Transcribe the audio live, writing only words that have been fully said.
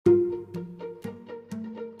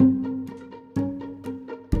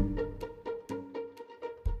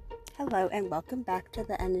Hello and welcome back to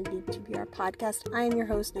the NND2PR podcast. I am your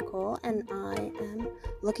host, Nicole, and I am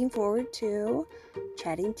looking forward to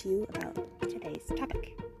chatting to you about today's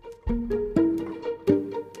topic.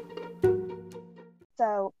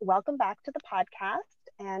 So welcome back to the podcast,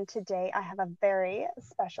 and today I have a very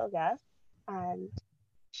special guest, and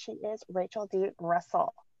she is Rachel D.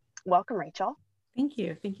 Russell. Welcome, Rachel. Thank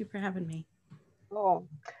you. Thank you for having me. Oh,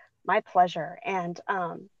 my pleasure. And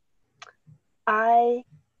I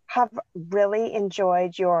have really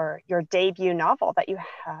enjoyed your debut novel that you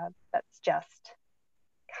have that's just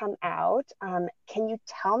come out. Can you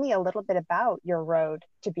tell me a little bit about your road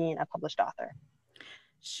to being a published author?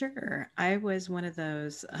 Sure. I was one of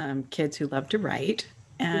those kids who loved to write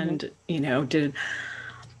and, did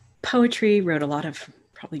poetry, wrote a lot of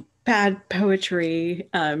probably bad poetry,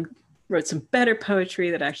 wrote some better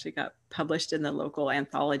poetry that actually got published in the local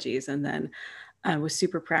anthologies, and then I was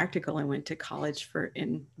super practical. I went to college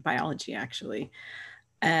in biology, actually.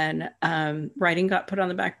 And writing got put on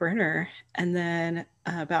the back burner. And then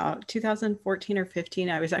about 2014 or 15,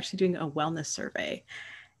 I was actually doing a wellness survey.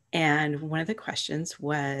 And one of the questions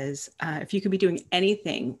was, if you could be doing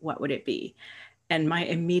anything, what would it be? And my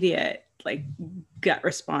immediate gut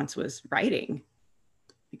response was writing.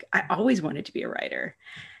 I always wanted to be a writer.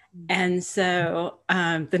 And so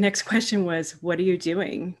the next question was, what are you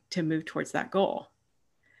doing to move towards that goal?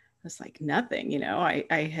 I was like, nothing,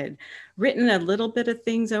 I had written a little bit of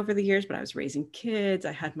things over the years, but I was raising kids.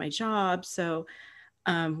 I had my job. So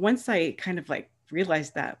once I kind of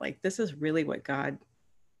realized that this is really what God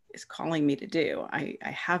is calling me to do. I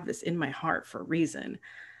have this in my heart for a reason.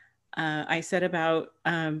 I set about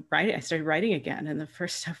writing. I started writing again. And the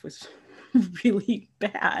first stuff was really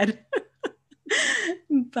bad.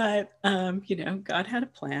 But, God had a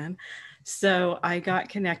plan. So I got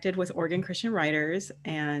connected with Oregon Christian Writers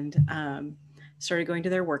and started going to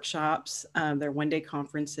their workshops, their one-day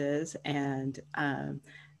conferences, and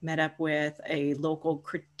met up with a local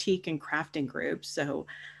critique and crafting group. So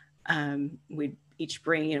we'd each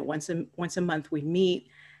bring, once a month we'd meet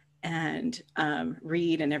and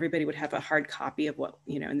read, and everybody would have a hard copy of what,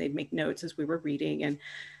 and they'd make notes as we were reading. And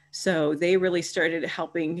so they really started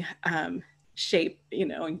helping shape,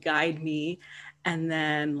 and guide me. And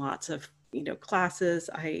then lots of, classes.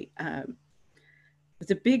 I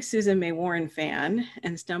was a big Susan May Warren fan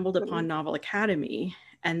and stumbled upon Novel Academy.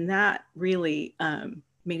 And that really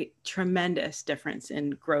made a tremendous difference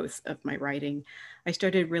in growth of my writing. I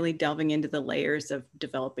started really delving into the layers of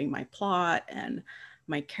developing my plot and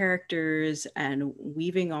my characters and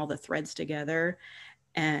weaving all the threads together.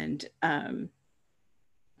 And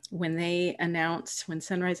when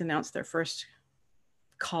Sunrise announced their first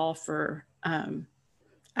call for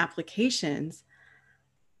applications,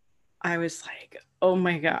 I was like, oh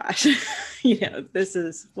my gosh, this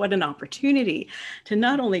is what an opportunity to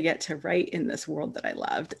not only get to write in this world that I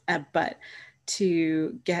loved, but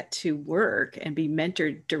to get to work and be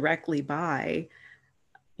mentored directly by,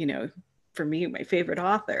 for me, my favorite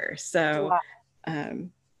author. So,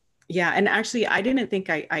 yeah. And actually, I didn't think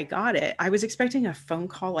I got it. I was expecting a phone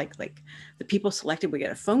call, like the people selected would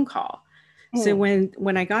get a phone call. So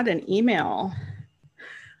when I got an email,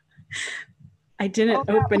 I didn't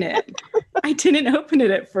open it. I didn't open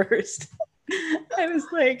it at first. I was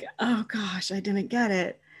like, oh gosh, I didn't get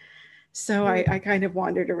it. So I kind of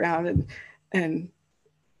wandered around and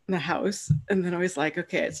the house. And then I was like,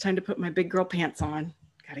 okay, it's time to put my big girl pants on.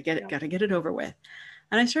 Gotta get it over with.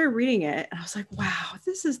 And I started reading it and I was like, wow,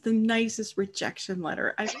 this is the nicest rejection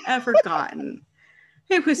letter I've ever gotten.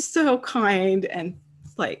 It was so kind and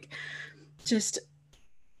just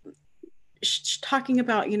talking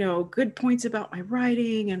about, good points about my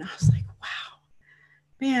writing. And I was like, wow,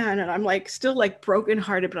 man. And I'm still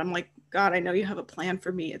brokenhearted, but I'm like, God, I know you have a plan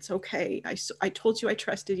for me. It's okay. I told you I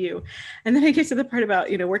trusted you. And then I get to the part about,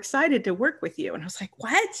 we're excited to work with you. And I was like,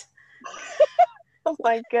 what? Oh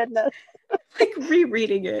my goodness.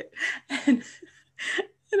 Rereading it. And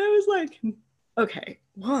I was like, okay,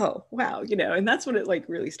 whoa, wow. And that's when it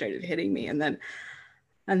really started hitting me. And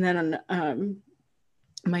then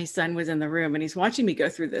my son was in the room and he's watching me go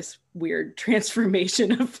through this weird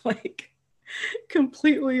transformation of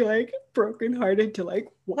completely brokenhearted to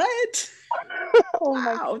what? Oh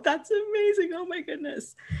wow, that's amazing. Oh my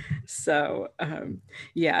goodness. So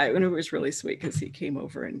yeah, and it was really sweet because he came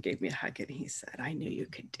over and gave me a hug and he said, I knew you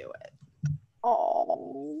could do it.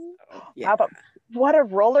 Oh, so, yeah. Wow, but what a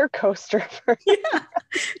roller coaster. Yeah,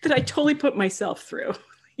 that I totally put myself through.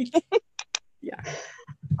 Yeah.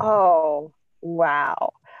 Oh,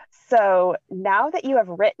 wow. So now that you have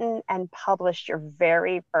written and published your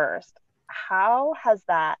very first, how has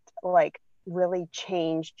that really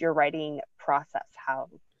changed your writing process? How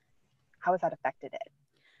has that affected it?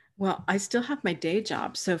 Well, I still have my day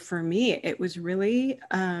job. So for me, it was really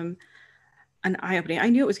an eye opening. I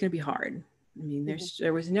knew it was going to be hard. I mean, Hmm.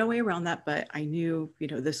 there was no way around that, but I knew,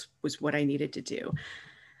 this was what I needed to do.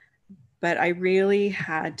 But I really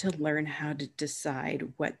had to learn how to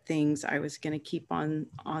decide what things I was going to keep on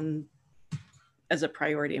as a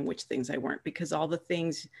priority and which things I weren't, because all the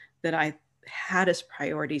things that I had as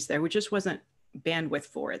priorities there, just wasn't bandwidth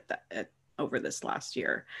for it over this last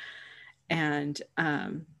year. And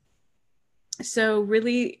so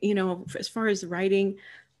really, as far as writing,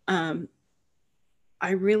 um,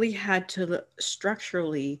 I really had to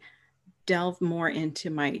structurally delve more into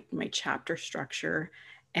my chapter structure.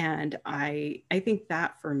 And I think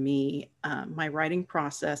that for me, my writing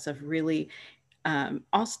process of really,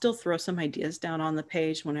 I'll still throw some ideas down on the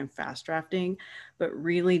page when I'm fast drafting, but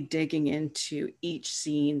really digging into each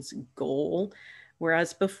scene's goal.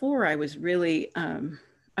 Whereas before I was really, I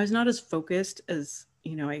was not as focused as,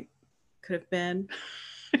 I could have been,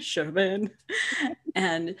 should have been.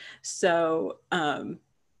 And so,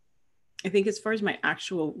 I think as far as my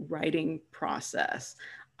actual writing process,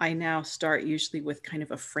 I now start usually with kind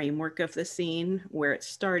of a framework of the scene, where it's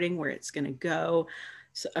starting, where it's going to go,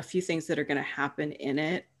 so a few things that are going to happen in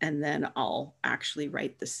it, and then I'll actually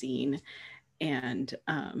write the scene. And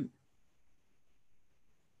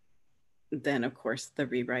then, of course, the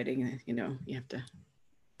rewriting, you have to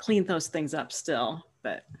clean those things up still,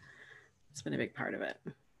 but it's been a big part of it.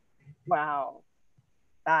 Wow,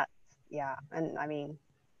 that's yeah, and I mean,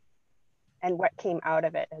 and what came out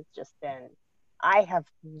of it has just been, I have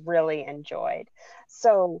really enjoyed.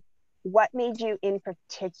 So, what made you in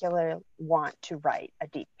particular want to write a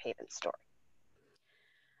Deep Haven story?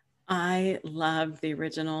 I love the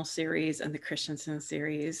original series and the Christensen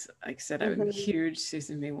series. Like I said, I'm a Hmm. huge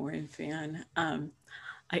Susan May Warren fan.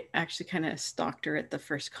 I actually kind of stalked her at the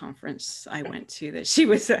first conference I went to that she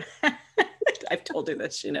was at. I've told her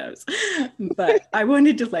that she knows, but I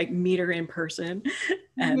wanted to like meet her in person.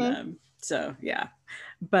 And Hmm. so, yeah.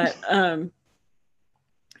 But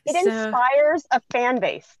It so, inspires a fan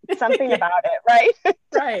base, something yeah, about it, right?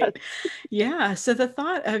 right. Yeah. So the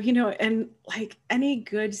thought of, and like any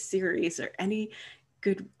good series or any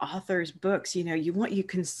good author's books, you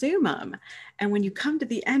consume them. And when you come to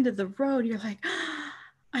the end of the road, you're like,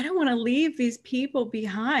 I don't want to leave these people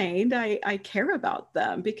behind. I care about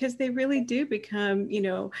them because they really do become,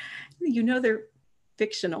 they're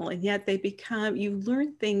fictional, and yet they become, you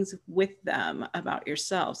learn things with them about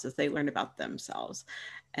yourselves as they learn about themselves.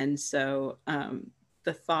 And so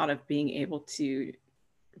the thought of being able to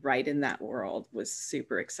write in that world was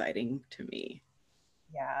super exciting to me.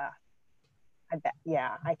 Yeah, I bet.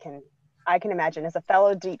 Yeah, I can imagine as a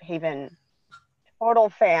fellow Deep Haven total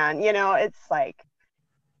fan, it's like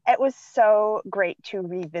it was so great to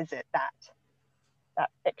revisit that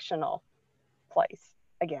fictional place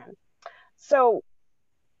again. So,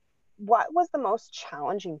 what was the most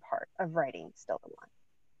challenging part of writing Still the One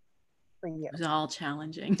for you? It was all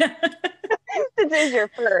challenging. This is your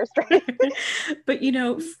first, right? But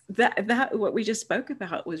that what we just spoke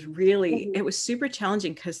about was really, Hmm. it was super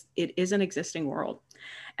challenging because it is an existing world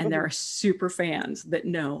and there Hmm. are super fans that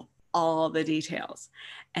know all the details,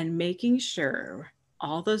 and making sure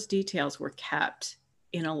all those details were kept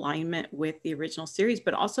in alignment with the original series.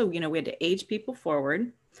 But also, we had to age people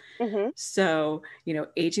forward. Hmm. So,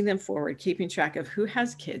 aging them forward, keeping track of who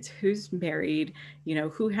has kids, who's married,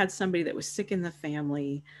 who had somebody that was sick in the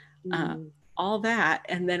family, uh, Mm. all that.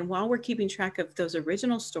 And then while we're keeping track of those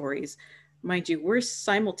original stories, mind you, we're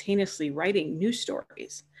simultaneously writing new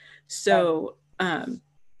stories. Right. So,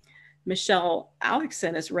 Michelle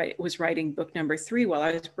Alexson was writing book number 3 while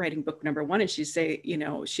I was writing book number 1, and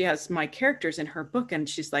she has my characters in her book, and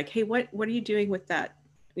she's like, "Hey, what are you doing with that?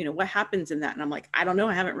 What happens in that?" And I'm like, "I don't know.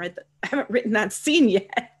 I haven't written that scene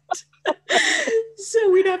yet."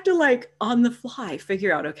 So we'd have to like on the fly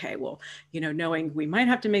figure out, okay, well, knowing we might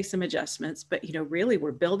have to make some adjustments, but really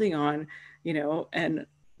we're building on, and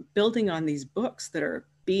building on these books that are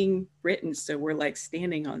being written. So we're like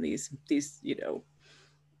standing on these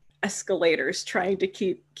escalators trying to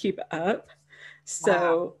keep up. Wow.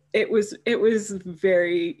 So it was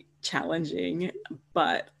very challenging,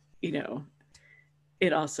 but you know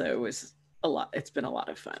it also was a lot. It's been a lot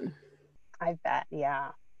of fun. I bet.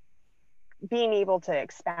 Yeah. Being able to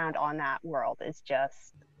expand on that world is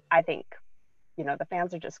just, I think, the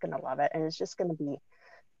fans are just going to love it. And it's just going to be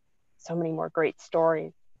so many more great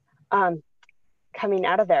stories um, coming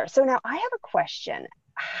out of there. So now I have a question.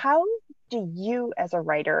 How do you, as a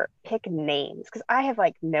writer, pick names? Because I have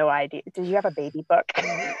like no idea. Did you have a baby book?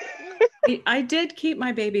 I did keep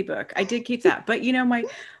my baby book. I did keep that. But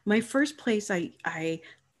my first place I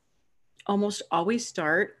almost always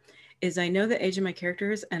start is I know the age of my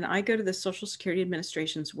characters and I go to the Social Security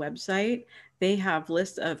Administration's website. They have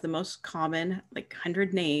lists of the most common, like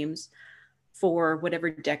 100 names for whatever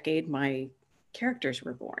decade my characters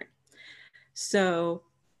were born. So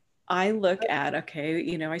I look at,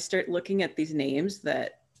 okay, I start looking at these names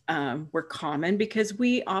that were common because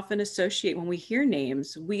we often associate, when we hear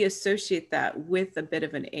names, we associate that with a bit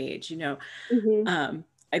of an age. Hmm.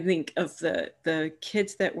 I think of the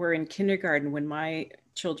kids that were in kindergarten when my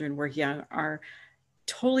children were young are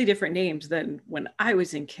totally different names than when I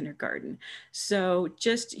was in kindergarten. So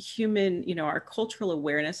just human, our cultural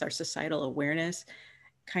awareness, our societal awareness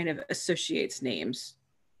kind of associates names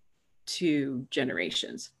to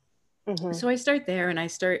generations. Hmm. So I start there and I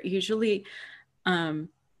start usually, um,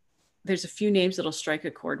 there's a few names that'll strike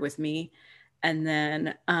a chord with me. And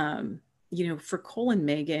then, for Cole and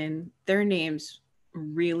Megan, their names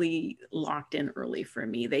really locked in early for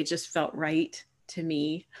me. They just felt right to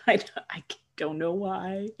me. I don't know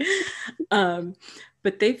why. Um,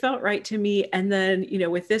 but they felt right to me. And then,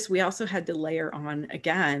 with this, we also had to layer on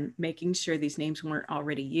again, making sure these names weren't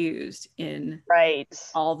already used in Right.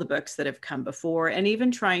 all the books that have come before. And even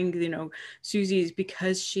trying, Susie's,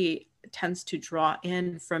 because she tends to draw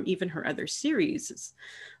in from even her other series,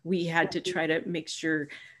 we had to try to make sure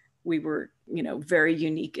we were, very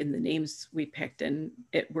unique in the names we picked. And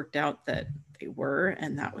it worked out that they were,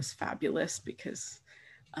 and that was fabulous because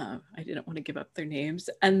I didn't want to give up their names.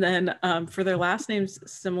 And then for their last names,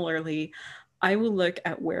 similarly, I will look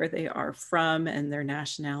at where they are from and their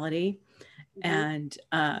nationality. Hmm. And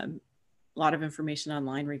a lot of information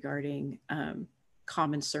online regarding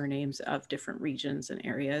common surnames of different regions and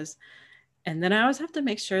areas. And then I always have to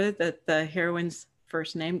make sure that the heroine's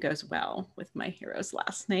first name goes well with my hero's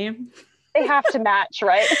last name. They have to match,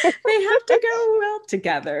 right? They have to go well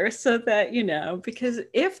together so that, because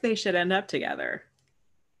if they should end up together,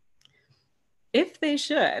 if they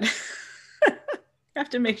should, I have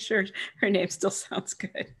to make sure her name still sounds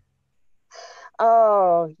good.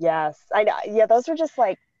 Oh, yes. I know. Yeah, those are just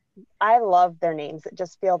like I love their names. It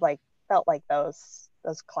just felt like those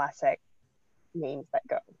classic names that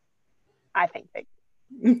go. I think they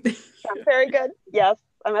sound very good. Yes,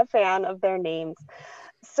 I'm a fan of their names.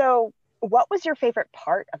 So, what was your favorite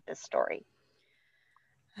part of this story?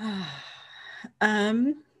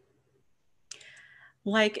 um,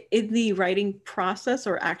 like in the writing process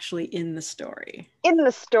or actually in the story? In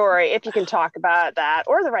the story, if you can talk about that,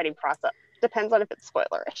 or the writing process. Depends on if it's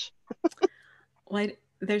spoilerish. Well,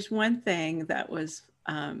 there's one thing that was,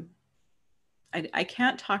 I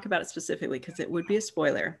can't talk about it specifically because it would be a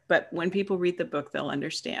spoiler, but when people read the book, they'll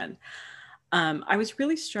understand. I was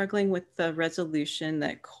really struggling with the resolution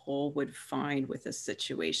that Cole would find with a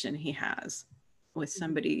situation he has with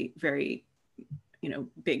somebody very,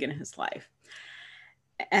 big in his life.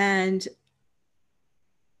 And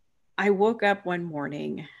I woke up one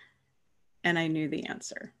morning and I knew the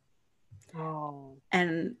answer. Oh,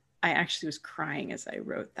 And I actually was crying as I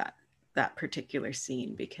wrote that particular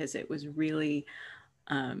scene because it was really,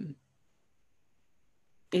 um,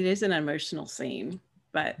 it is an emotional scene,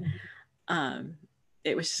 but um,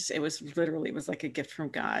 it was like a gift from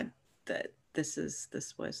God that this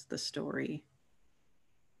was the story.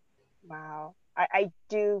 wow. I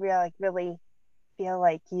do really feel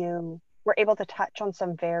like you were able to touch on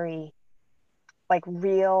some very like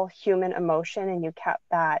real human emotion and you kept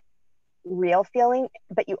that real feeling,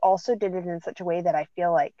 but you also did it in such a way that I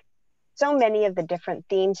feel like so many of the different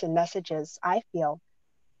themes and messages I feel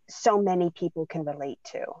so many people can relate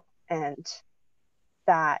to. And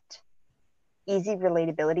that easy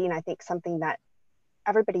relatability, and I think something that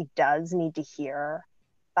everybody does need to hear,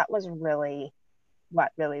 that was really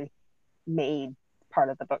what really made part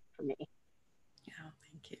of the book for me. Yeah,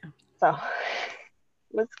 thank you. So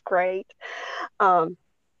it was great. Um,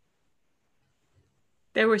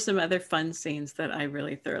 There were some other fun scenes that I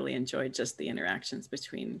really thoroughly enjoyed, just the interactions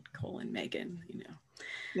between Cole and Megan.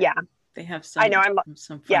 yeah, They have I know.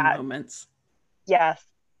 some fun Yeah, moments. yes,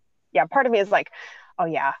 yeah. Part of me is like, oh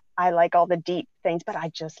yeah, I like all the deep things, but I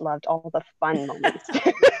just loved all the fun moments.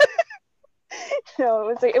 So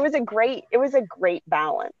it was a great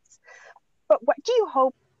balance. But what do you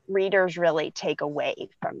hope readers really take away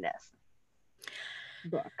from this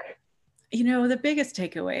book? The biggest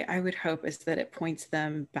takeaway I would hope is that it points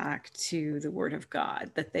them back to the Word of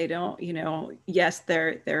God, that they don't, yes,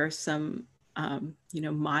 there are some,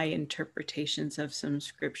 my interpretations of some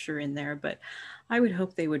scripture in there, but I would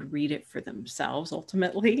hope they would read it for themselves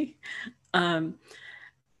ultimately. Um,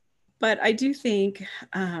 But I do think,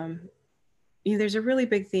 there's a really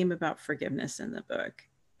big theme about forgiveness in the book.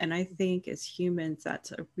 And I think as humans,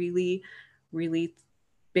 that's a really, really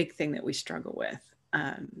big thing that we struggle with.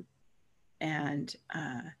 And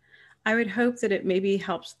I would hope that it maybe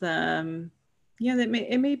helps them,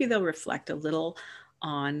 maybe they'll reflect a little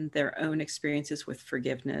on their own experiences with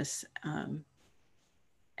forgiveness.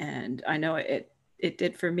 And I know it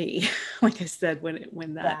did for me. Like I said,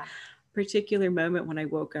 when that Yeah. particular moment when I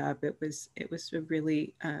woke up, it was a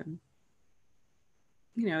really,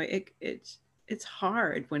 it's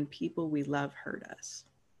hard when people we love hurt us.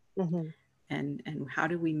 Hmm. And how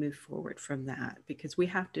do we move forward from that? Because we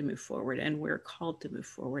have to move forward, and we're called to move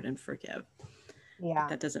forward and forgive, but Yeah.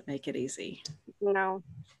 that doesn't make it easy. No.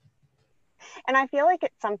 And I feel like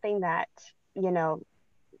it's something that, you know,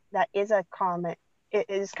 that is a common, it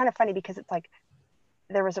is kind of funny because it's like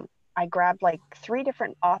there was a, I grabbed like three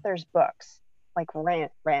different authors' books, like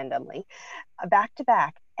randomly, back to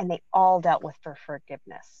back, and they all dealt with for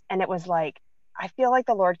forgiveness. And it was like, I feel like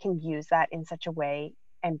the Lord can use that in such a way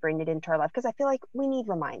and bring it into our life because I feel like we need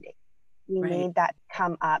reminding. We Right. need that to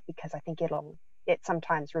come up because I think it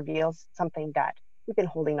sometimes reveals something that we've been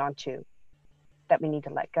holding on to that we need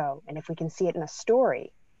to let go. And if we can see it in a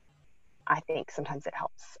story, I think sometimes it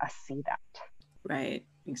helps us see that. Right.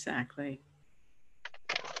 Exactly.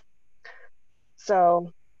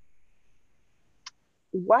 So,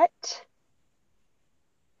 what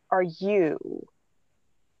are you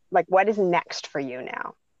like? What is next for you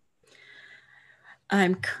now?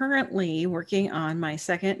 I'm currently working on my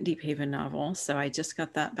second Deep Haven novel. So I just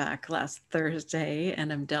got that back last Thursday,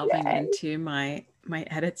 and I'm delving Yay. into my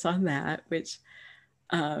edits on that, which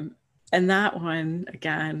um and that one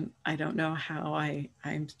again, I don't know how I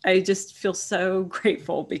just feel so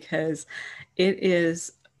grateful because it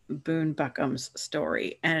is Boone Buckham's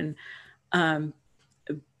story. And um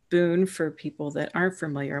Boone, for people that aren't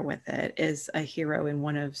familiar with it, is a hero in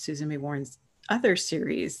one of Susan May Warren's other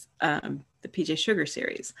series, the PJ Sugar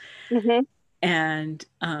series. Hmm. And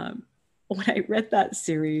when I read that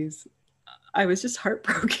series, I was just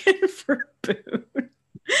heartbroken for Boone.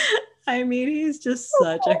 I mean, he's just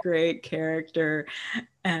such a great character.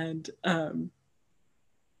 And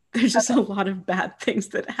there's just Okay. a lot of bad things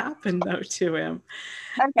that happen, though, to him.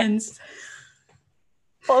 Okay. And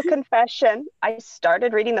Full confession. I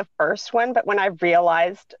started reading the first one, but when I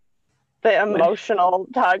realized the what emotional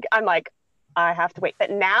tug, I'm like, I have to wait.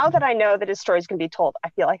 But now that I know that his story is going to be told, I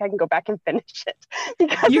feel like I can go back and finish it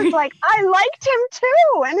because you're it's like, I liked him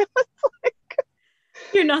too. And it was like,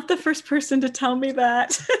 you're not the first person to tell me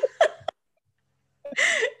that.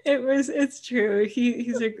 It's true.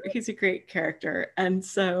 He's a great character. And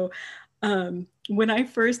so when I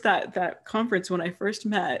first that conference, when I first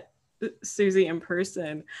met Susie in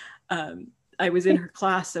person, um, I was in her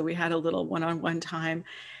class, so we had a little one-on-one time.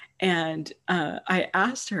 And I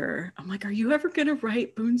asked her, I'm like, are you ever going to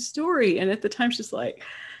write Boone's story? And at the time, she's like,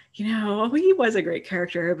 he was a great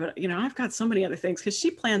character, but, I've got so many other things, because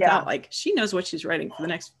she plans yeah, out, like, she knows what she's writing for the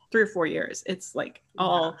next 3 or 4 years. It's like yeah.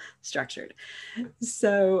 all structured.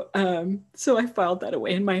 So I filed that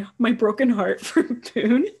away in my broken heart for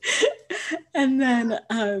Boone. And then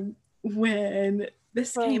when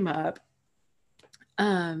this Oh, came up,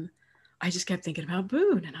 um, I just kept thinking about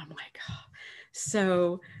Boone, and I'm like, oh.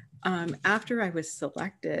 So after I was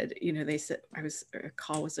selected, they said a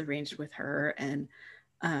call was arranged with her, and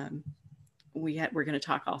um, we're going to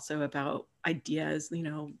talk also about ideas,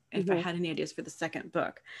 if I hmm. had any ideas for the second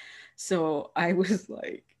book. So I was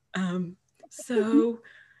like, so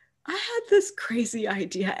I had this crazy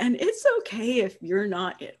idea, and it's okay if you're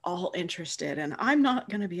not at all interested, and I'm not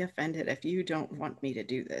going to be offended if you don't want me to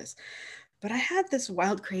do this. But I had this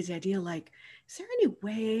wild, crazy idea, like, is there any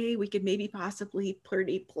way we could maybe possibly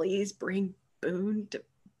pretty please bring Boone to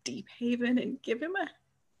Deep Haven and give him a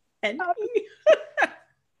ending?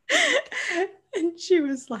 And she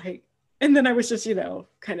was like, and then I was just,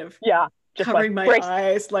 kind of Yeah, just like covering my brace,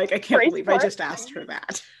 eyes, like, I can't brace believe I for it. just asked her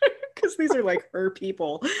that. Because these are like her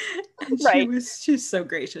people. And Right. she's so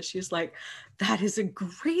gracious. She's like, that is a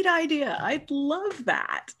great idea. I'd love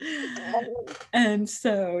that. And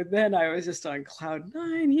so then I was just on cloud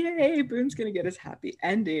nine. Yay, Boone's gonna get his happy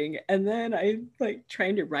ending. And then I like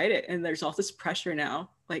trying to write it, and there's all this pressure now.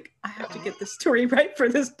 Like, I have to get the story right for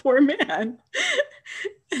this poor man.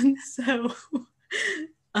 And so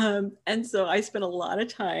and so I spent a lot of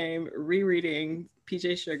time rereading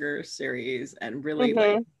PJ Sugar series and really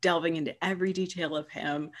like Hmm. delving into every detail of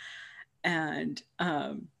him, and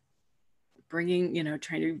bringing,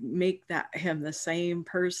 trying to make that him the same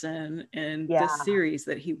person in this Yeah. series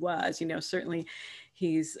that he was. Certainly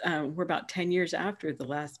he's we're about 10 years after the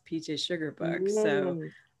last PJ Sugar book. So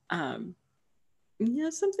Mm. um, yeah,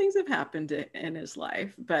 some things have happened in his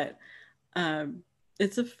life, but um,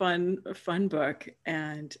 it's a fun book,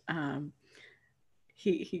 and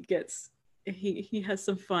he gets he has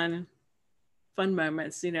some fun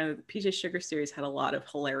moments. You know, the PJ Sugar series had a lot of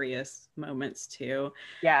hilarious moments too,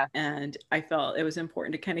 Yeah. and I felt it was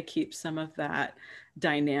important to kind of keep some of that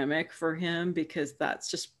dynamic for him, because that's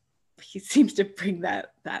just, he seems to bring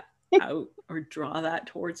that out or draw that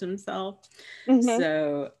towards himself. Hmm.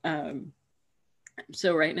 So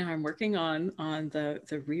so right now I'm working on the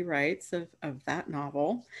rewrites of that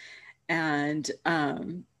novel, and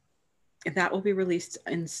that will be released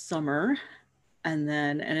in summer. And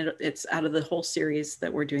then it's out of the whole series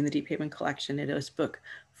that we're doing, the Deep Haven collection. It is book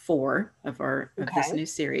 4 of this Okay. new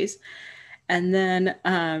series. And then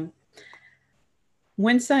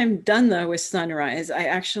once I'm done though with Sunrise, I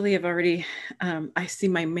actually have already I see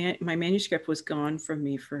my manuscript was gone from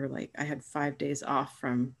me for like, I had 5 days off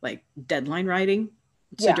from like deadline writing.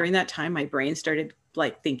 So Yeah. during that time my brain started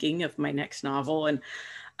like thinking of my next novel. And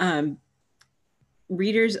um,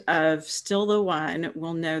 readers of Still the One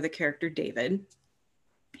will know the character David.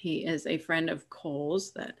 He is a friend of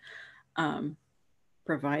Cole's that um,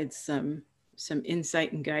 provides some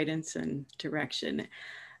insight and guidance and direction.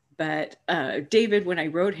 But David, when I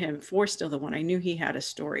wrote him for Still the One, I knew he had a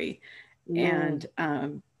story, Mm. and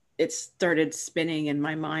it started spinning in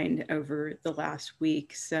my mind over the last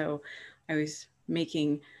week. So I was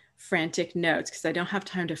making frantic notes because I don't have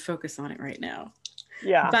time to focus on it right now.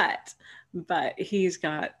 Yeah. But he's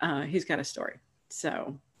got a story.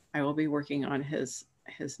 So I will be working on his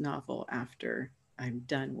novel after I'm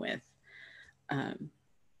done with um,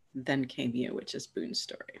 Then Came You, which is Boone's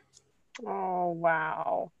story. Oh,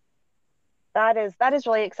 wow. That is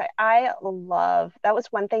really exciting. I love that was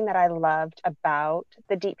one thing that I loved about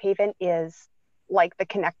the Deep Haven is like the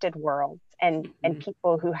connected worlds and Mhm.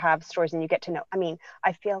 people who have stories and you get to know. I mean,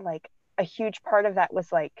 I feel like a huge part of that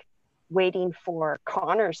was like waiting for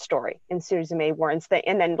Connor's story in Susan May Warren's thing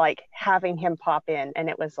and then like having him pop in and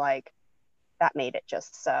it was like that made it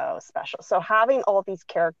just so special. So having all these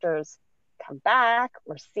characters come back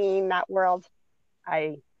or seeing that world,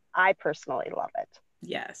 I I personally love it.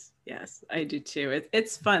 Yes, yes, I do too.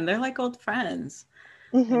 It's fun. They're like old friends.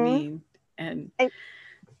 I Hmm. mean, and And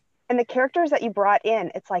and the characters that you brought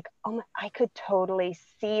in, it's like, oh my, I could totally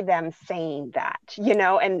see them saying that,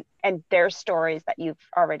 and their stories that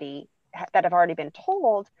that have already been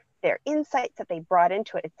told, their insights that they brought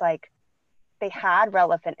into it. It's like they had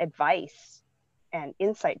relevant advice and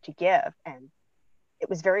insight to give, and it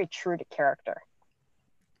was very true to character.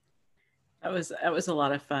 that was a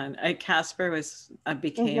lot of fun. Casper was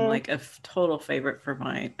became Hmm. like a total favorite for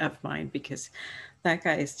mine of mine, because that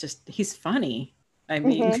guy is just, he's funny. I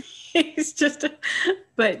mean, Hmm. he's just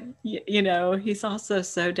but you know, he's also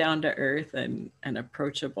so down to earth and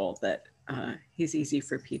approachable that he's easy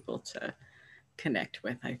for people to connect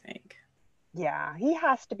with, I think. Yeah, he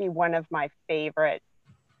has to be one of my favorite,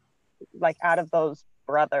 like out of those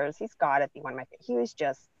brothers, he's got to be one of my favorite. He was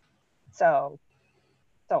just so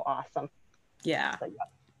so awesome. Yeah. So yeah,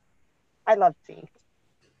 I love seeing.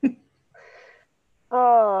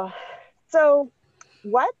 Oh, so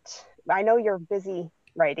what? I know you're busy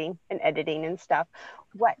writing and editing and stuff.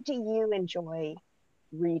 What do you enjoy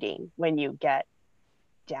reading when you get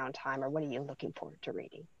downtime, or what are you looking forward to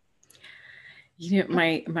reading? You know,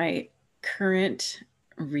 my current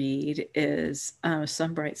read is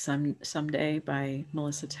Some Bright Someday by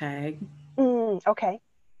Melissa Tagg. Okay.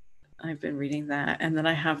 I've been reading that, and then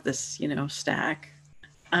I have this, stack.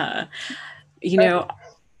 Uh, you know,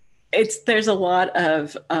 it's there's a lot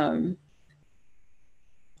of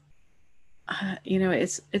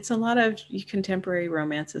it's a lot of contemporary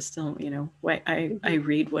romances still. What I Mhm.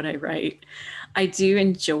 read, what I write. I do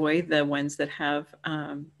enjoy the ones that have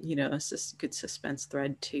a good suspense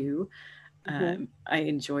thread too. Mhm. I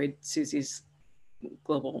enjoyed Susie's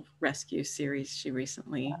Global Rescue series she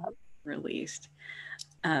recently released.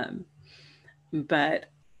 Um, but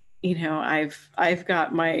I've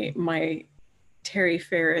got my Terry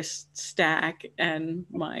Ferris stack and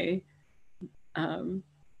my um,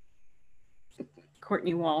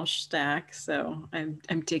 Courtney Walsh stack, so I'm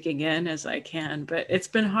digging in as I can. But it's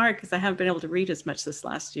been hard because I haven't been able to read as much this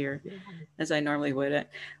last year Yeah. as I normally would.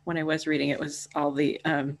 When I was reading, it was all the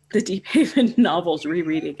Deep Haven novels,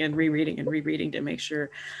 rereading and rereading to make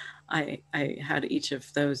sure I had each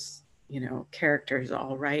of those characters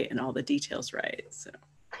all right and all the details right. So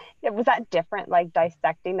Yeah, was that different, like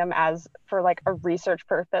dissecting them as for like a research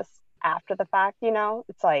purpose after the fact?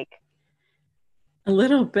 It's like A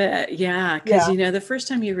little bit, yeah. Because, Yeah. you know, the first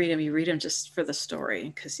time you read them just for the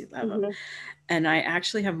story because you love them. Hmm. And I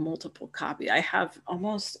actually have multiple copies. I have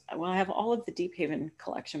I have all of the Deep Haven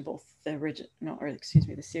collection, both the original, no, or excuse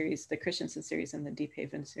me, the series, the Christensen series and the Deep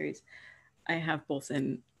Haven series. I have both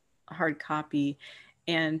in hard copy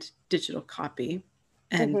and digital copy.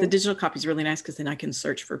 And the Hmm. digital copy is really nice because then I can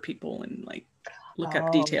search for people and like look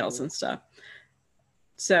up details Oh. and stuff.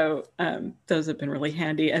 So those have been really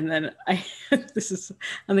handy. And then I, this is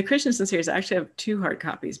on the Christensen series, I actually have two hard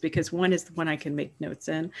copies because one is the one I can make notes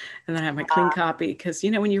in. And then I have my clean copy because,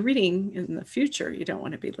 you know, when you're reading in the future, you don't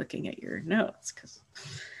want to be looking at your notes because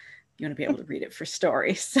you want to be able to read it for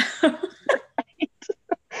stories. So.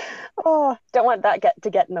 Oh, don't want that to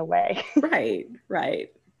get in the way. Right,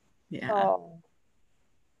 right. Yeah. Oh,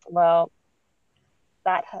 well,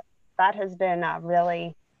 that that has been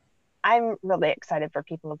really. I'm really excited for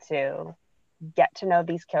people to get to know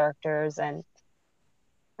these characters and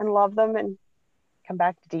love them and come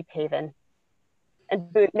back to Deep Haven. And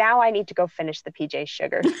now I need to go finish the PJ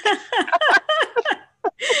Sugars.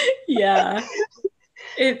 Yeah.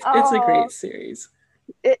 It's a Oh, great series.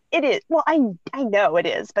 it is. Well, I know it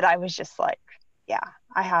is, but I was just like, yeah,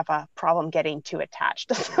 I have a problem getting too attached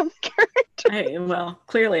to some character. Well,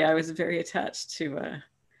 clearly I was very attached to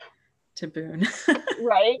Boone.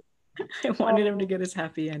 Right? I wanted him to Oh, get his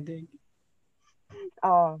happy ending.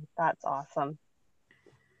 oh, that's awesome.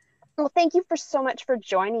 Well, thank you for so much for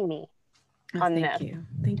joining me Oh, on thank this you.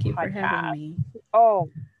 Thank you for having podcast. me. Oh,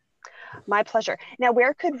 my pleasure. Now,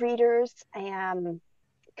 where could readers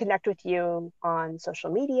connect with you on social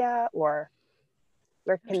media, or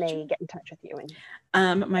where can they get in touch with you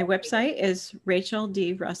and My website is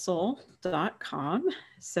racheldrussell.com.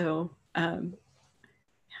 So have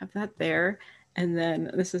that there. And then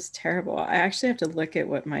this is terrible. I actually have to look at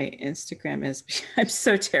what my Instagram is. I'm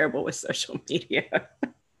so terrible with social media.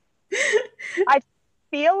 I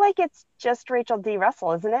feel like it's just Rachel D.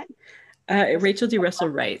 Russell, isn't it? Or is it Rachel D. Russell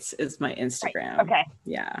Writes is my right? Instagram. Okay.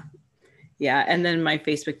 Yeah. Yeah. And then my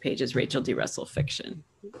Facebook page is Rachel D. Russell Fiction.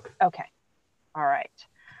 Okay. All right.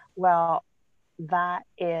 Well, that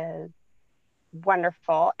is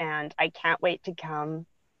wonderful. And I can't wait to come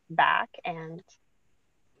back. And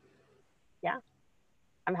yeah,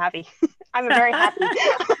 I'm happy. I'm a very happy.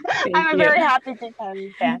 Thank I'm a you. very happy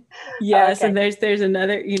Japan fan. Yes, Okay. and there's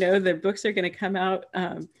another, you know, the books are going to come out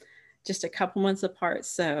just a couple months apart.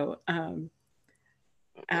 So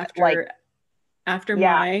Like, after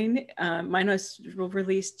yeah. mine was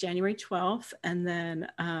released January 12th, and then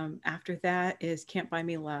after that is Can't Buy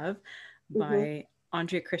Me Love Hmm. by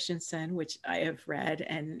Andrea Christensen, which I have read,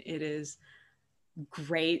 and it is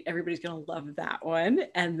great. Everybody's going to love that one.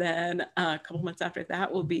 And then a couple months after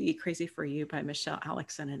that will be Crazy for You by Michelle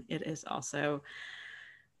Alexson, and it is also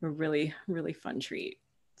a really, really fun treat.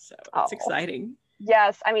 So it's Oh, exciting.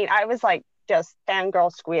 yes. I mean, I was like just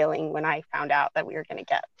fangirl squealing when I found out that we were going to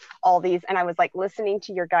get all these. And I was like listening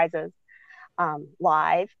to your guys's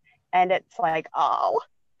live, and it's like, oh,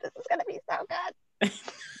 this is going to be so good.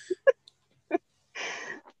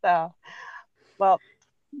 So, well,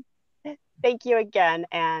 thank you again.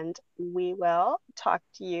 And we will talk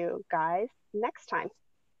to you guys next time.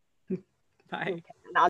 Bye. Okay.